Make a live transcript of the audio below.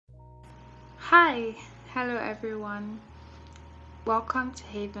Hi, hello everyone. Welcome to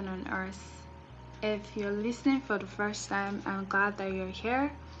Haven on Earth. If you're listening for the first time, I'm glad that you're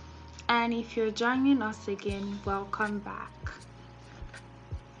here. And if you're joining us again, welcome back.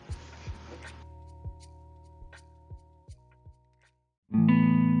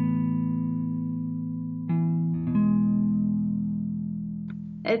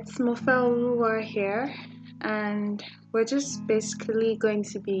 It's Mofel here, and we're just basically going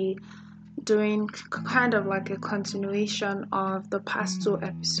to be doing kind of like a continuation of the past two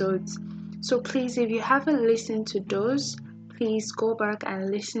episodes. So please, if you haven't listened to those, please go back and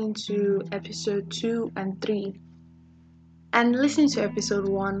listen to episode 2 and 3 and listen to episode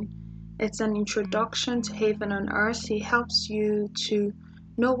 1. It's an introduction to Haven on Earth. It helps you to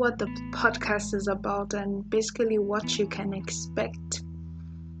know what the podcast is about and basically what you can expect.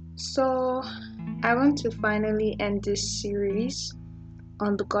 So I want to finally end this series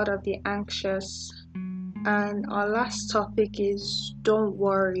on the God of the anxious. And our last topic is don't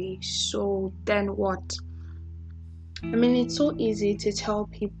worry. So then what? It's so easy to tell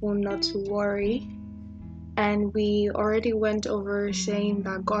people not to worry. And we already went over saying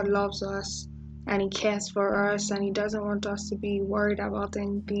that God loves us and He cares for us and He doesn't want us to be worried about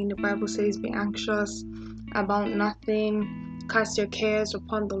anything. The Bible says, be anxious about nothing, cast your cares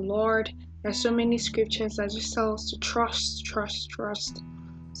upon the Lord. There's so many scriptures that just tell us to trust.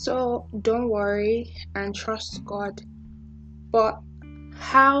 So don't worry and trust God. But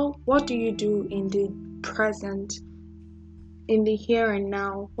what do you do in the present, in the here and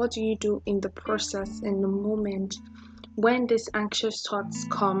now? What do you do in the process, in the moment, when these anxious thoughts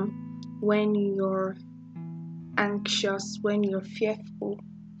come, when you're anxious, when you're fearful?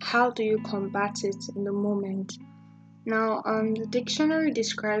 How do you combat it in the moment? Now, the dictionary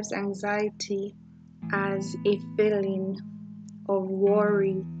describes anxiety as a feeling of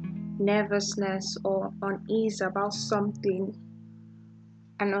worry, nervousness, or unease about something,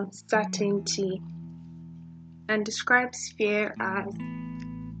 an uncertainty, and describes fear as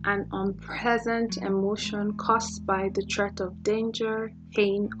an unpleasant emotion caused by the threat of danger,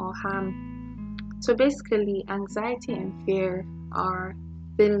 pain, or harm. So basically, anxiety and fear are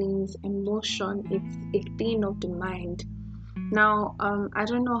feelings, emotion. It's a thing of the mind. Now, I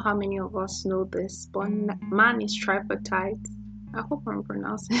don't know how many of us know this, but man is tripartite. I hope I'm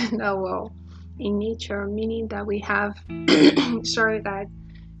pronouncing that well. In nature, meaning that we have, sorry guys,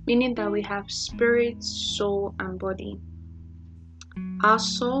 meaning that we have spirit, soul, and body. Our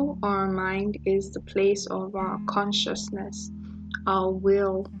soul or our mind is the place of our consciousness, our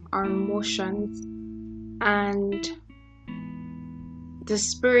will, our emotions, and the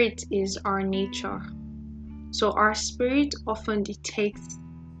spirit is our nature. So our spirit often dictates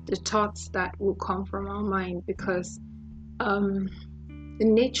the thoughts that will come from our mind because the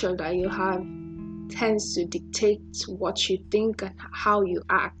nature that you have tends to dictate what you think and how you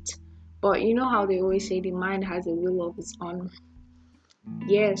act. But you know how they always say the mind has a will of its own.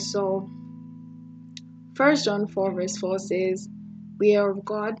 Yeah, so 1 John 4 verse 4 says, we are of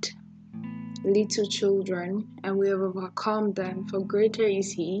God, little children, and we have overcome them, for greater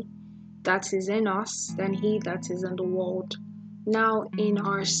is He that is in us than he that is in the world. Now, in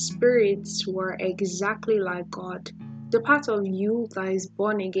our spirits, we're exactly like God. The part of you that is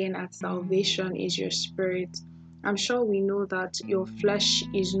born again at salvation is your spirit. I'm sure we know that your flesh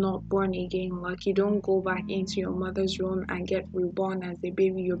is not born again. Like, you don't go back into your mother's womb and get reborn as a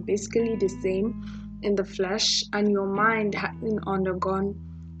baby. You're basically the same in the flesh, and your mind hasn't undergone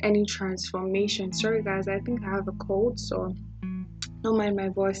any transformation. Sorry guys, I think I have a cold, so don't mind my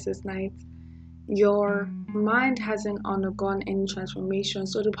voice this night. Your mind hasn't undergone any transformation,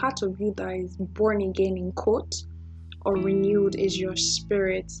 so the part of you that is born again in quote or renewed is your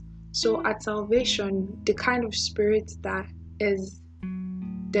spirit. So at salvation, the kind of spirit that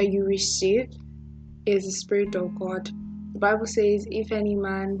you receive is the Spirit of God. The Bible says, if any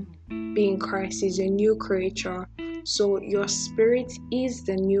man be in Christ, is a new creature. So your spirit is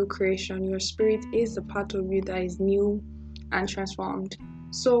the new creation. Your spirit is the part of you that is new and transformed.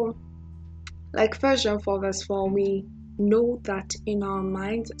 So like 1 John 4 verse 4, we know that in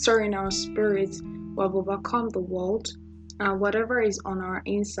our spirit, we have overcome the world, and whatever is on our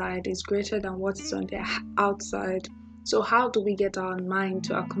inside is greater than what is on the outside. So how do we get our mind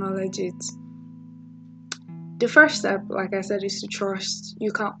to acknowledge it? The first step, like I said, is to trust.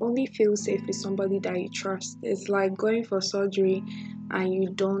 You can only feel safe with somebody that you trust. It's like going for surgery and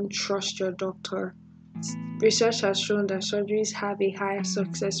you don't trust your doctor. Research has shown that surgeries have a higher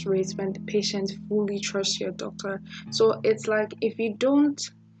success rate when the patient fully trusts your doctor. So it's like if you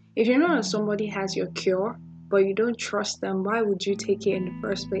know that somebody has your cure, but you don't trust them, why would you take it in the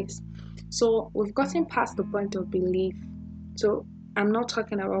first place? So we've gotten past the point of belief. So I'm not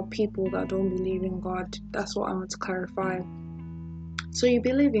talking about people that don't believe in God. That's what I want to clarify. So you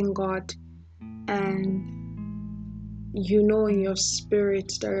believe in God, and you know in your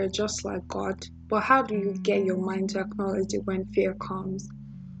spirit that you're just like God. But how do you get your mind to acknowledge it when fear comes?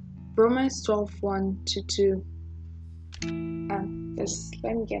 Romans 12:1-2. Just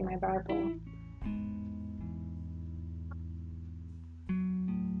let me get my Bible.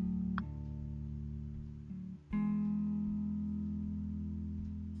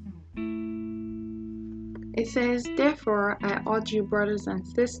 It says, "Therefore, I urge you, brothers and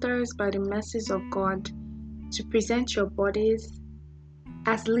sisters, by the mercies of God, to present your bodies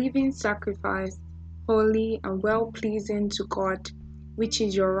as living sacrifice, holy and well-pleasing to God, which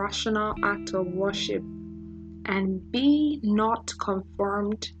is your rational act of worship. And be not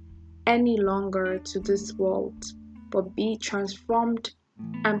conformed any longer to this world, but be transformed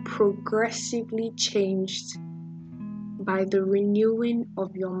and progressively changed by the renewing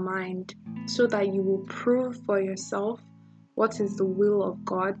of your mind, so that you will prove for yourself what is the will of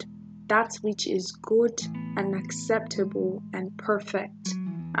God, that which is good and acceptable and perfect."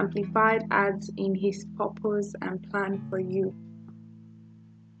 Amplified adds, "in his purpose and plan for you."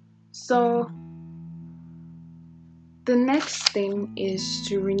 So the next thing is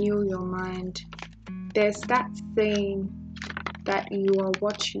to renew your mind. There's that saying that you are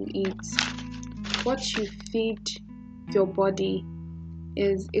what you eat. What you feed your body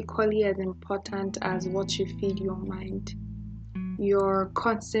is equally as important as what you feed your mind. You're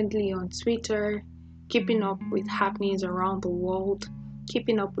constantly on Twitter, keeping up with happenings around the world,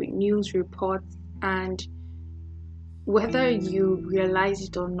 keeping up with news reports, and whether you realize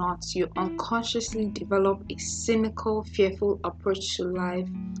it or not, you unconsciously develop a cynical, fearful approach to life.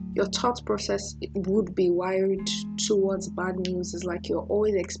 Your thought process would be wired towards bad news. It's like you're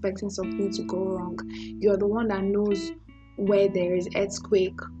always expecting something to go wrong. You're the one that knows where there is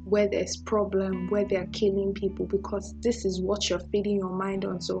earthquake, where there's problem, where they're killing people, because this is what you're feeding your mind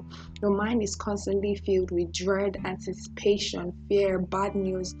on. So your mind is constantly filled with dread, anticipation, fear, bad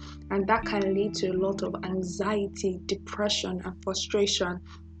news, and that can lead to a lot of anxiety, depression, and frustration.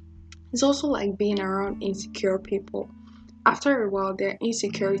 It's also like being around insecure people. After a while, their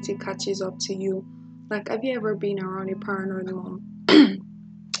insecurity catches up to you. Like, have you ever been around a paranoid mom?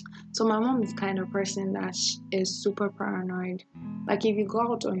 So my mom is the kind of person that is super paranoid. Like, if you go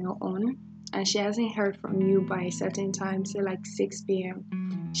out on your own and she hasn't heard from you by a certain time, say like 6 p.m.,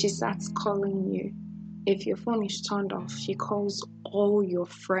 she starts calling you. If your phone is turned off, she calls all your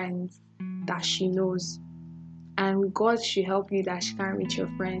friends that she knows. And God should help you that she can't reach your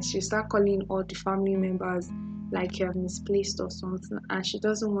friends. She'll start calling all the family members like you have misplaced or something, and she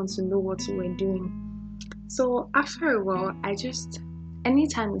doesn't want to know what we're doing. So after a while,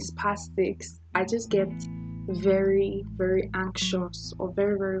 anytime it's past 6, I just get very, very anxious or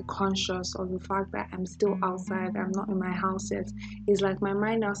very, very conscious of the fact that I'm still outside, I'm not in my house yet. It's like my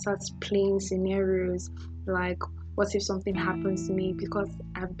mind now starts playing scenarios like, what if something happens to me? Because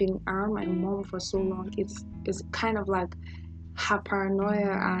I've been around my mom for so long, it's kind of like her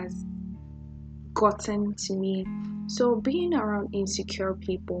paranoia has gotten to me. So being around insecure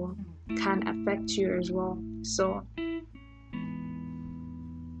people can affect you as well. So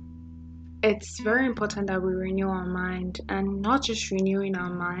it's very important that we renew our mind, and not just renewing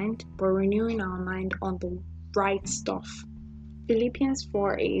our mind, but renewing our mind on the right stuff. Philippians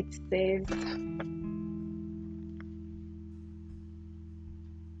 4:8 says,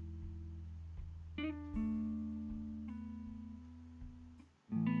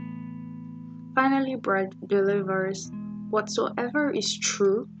 "Finally, believers, whatsoever is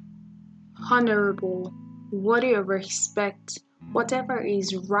true, honorable, worthy of respect, whatever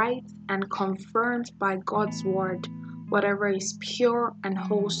is right and confirmed by God's word, whatever is pure and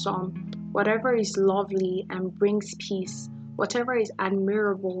wholesome, whatever is lovely and brings peace, whatever is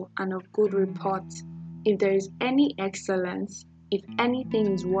admirable and of good report, if there is any excellence, if anything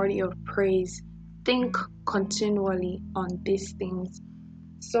is worthy of praise, think continually on these things."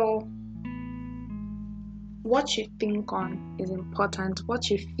 So what you think on is important. What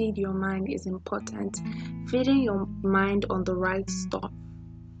you feed your mind is important. Feeding your mind on the right stuff,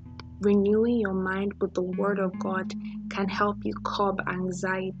 renewing your mind with the word of God, can help you curb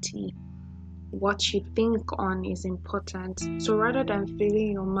anxiety. What you think on is important. So rather than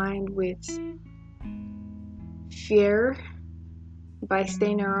filling your mind with fear by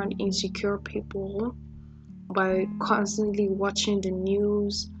staying around insecure people, by constantly watching the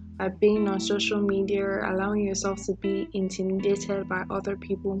news, by being on social media, allowing yourself to be intimidated by other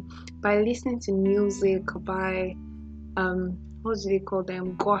people, by listening to music, by what do they call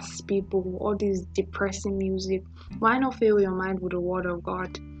them, gospel people, all this depressing music. Why not fill your mind with the word of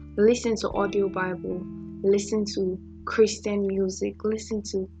God? Listen to audio Bible, listen to Christian music, listen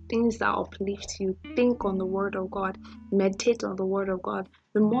to things that uplift you. Think on the word of God, meditate on the word of God.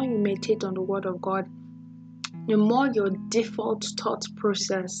 The more you meditate on the word of God, the more your default thought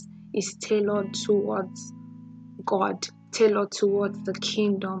process is tailored towards God, tailored towards the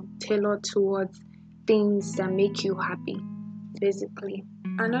kingdom, tailored towards things that make you happy, basically.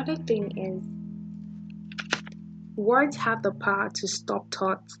 Another thing is, words have the power to stop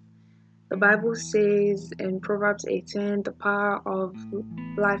thoughts. The Bible says in Proverbs 18, the power of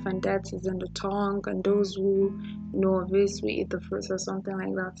life and death is in the tongue, and those who know of this will eat the fruits, or something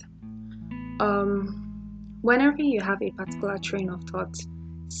like that. Whenever you have a particular train of thought,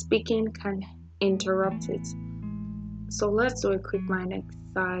 speaking can interrupt it. So let's do a quick mind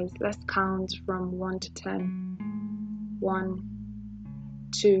exercise. Let's count from 1 to 10. 1,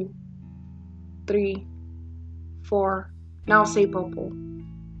 2, 3, 4. Now say purple.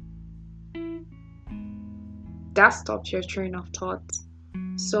 That stops your train of thought.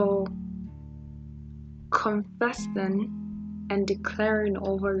 So confessing and declaring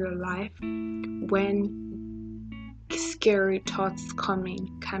over your life when scary thoughts come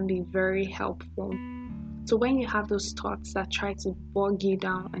in can be very helpful. So when you have those thoughts that try to bog you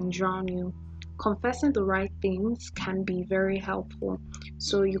down and drown you, confessing the right things can be very helpful.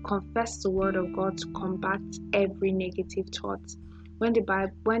 So you confess the word of God to combat every negative thought. When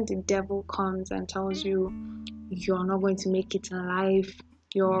the devil comes and tells you you're not going to make it in life,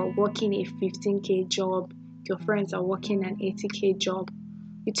 you're working a 15k job, your friends are working an 80k job,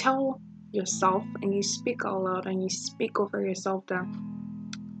 you tell yourself and you speak out loud and you speak over yourself that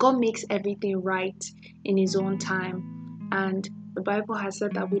God makes everything right in His own time. And the Bible has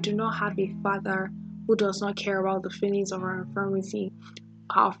said that we do not have a Father who does not care about the feelings of our infirmity.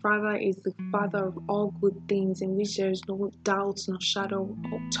 Our Father is the Father of all good things, in which there is no doubt, no shadow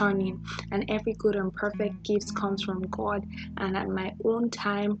of turning. And every good and perfect gift comes from God. And at my own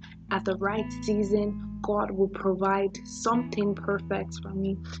time, at the right season, God will provide something perfect for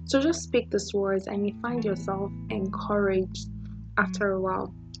me. So just speak these words and you find yourself encouraged after a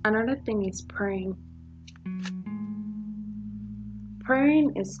while. Another thing is praying.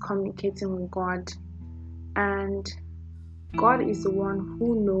 Praying is communicating with God, and God is the one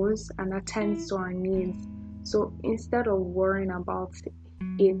who knows and attends to our needs. So instead of worrying about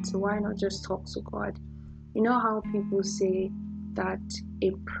it, why not just talk to God? You know how people say that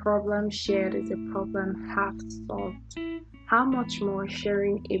a problem shared is a problem half solved? How much more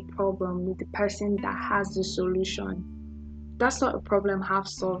sharing a problem with the person that has the solution? That's not a problem half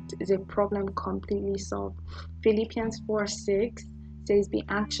solved, it's a problem completely solved. Philippians 4:6 says, be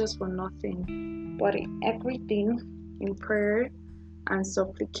anxious for nothing, but in everything, in prayer and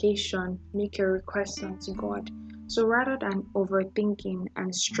supplication, make your request unto God. So rather than overthinking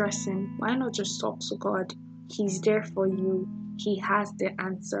and stressing, why not just talk to God? He's there for you, He has the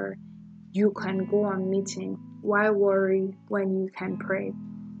answer. You can go on meeting. Why worry when you can pray?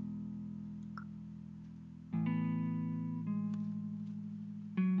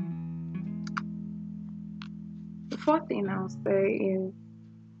 The fourth thing I'll say is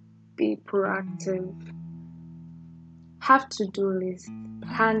be proactive. Have to-do lists,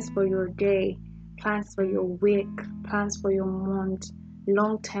 plans for your day, plans for your week, plans for your month,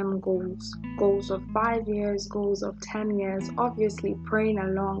 long-term goals, goals of 5 years, goals of 10 years, obviously praying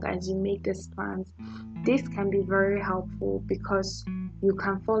along as you make these plans. This can be very helpful because you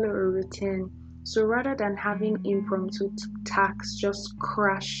can follow a routine. So rather than having impromptu tasks just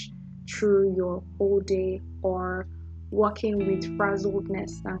crash through your whole day, or working with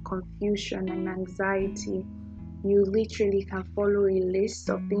frazzledness and confusion and anxiety, you literally can follow a list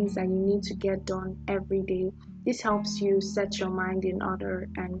of things that you need to get done every day. This helps you set your mind in order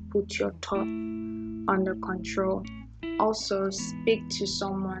and put your thoughts under control. Also, speak to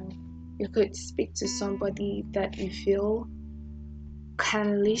someone. You could speak to somebody that you feel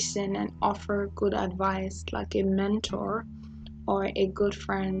can listen and offer good advice, like a mentor or a good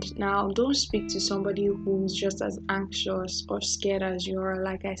friend. Now, don't speak to somebody who's just as anxious or scared as you are.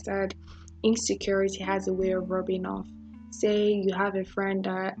 Like I said, insecurity has a way of rubbing off. Say you have a friend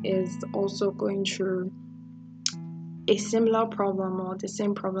that is also going through a similar problem or the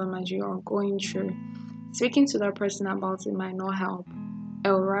same problem as you are going through. Speaking to that person about it might not help. It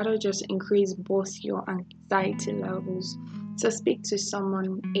will rather just increase both your anxiety levels. So speak to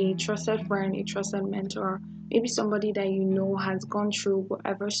someone, a trusted friend, a trusted mentor, maybe somebody that you know has gone through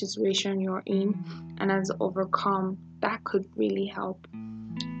whatever situation you're in and has overcome. That could really help.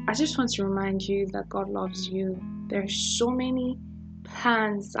 I just want to remind you that God loves you, There's so many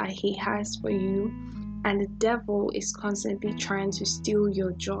plans that He has for you, and the devil is constantly trying to steal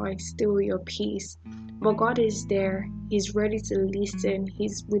your joy, steal your peace. But God is there. He's ready to listen.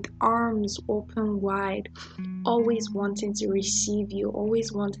 He's with arms open wide, always wanting to receive you,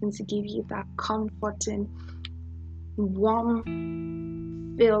 always wanting to give you that comforting, warm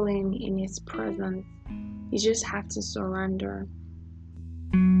feeling in His presence. You just have to surrender.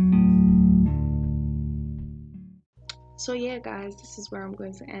 So, yeah, guys, this is where I'm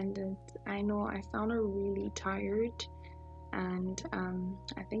going to end it. I know I sounded really tired, and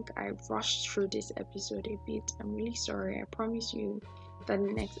I think I rushed through this episode a bit. I'm really sorry. I promise you that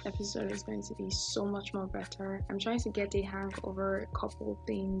the next episode is going to be so much more better. I'm trying to get a hang over a couple of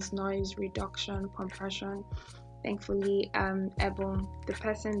things: noise reduction, compression. Thankfully, Ebon, the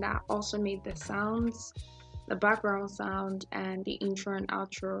person that also made the sounds, the background sound, and the intro and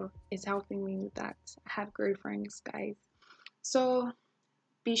outro, is helping me with that. I have great friends, guys. So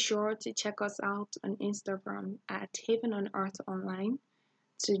be sure to check us out on Instagram at Haven on Earth Online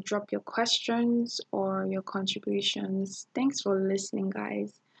to drop your questions or your contributions. Thanks for listening,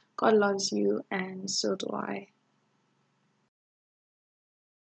 guys. God loves you, and so do I.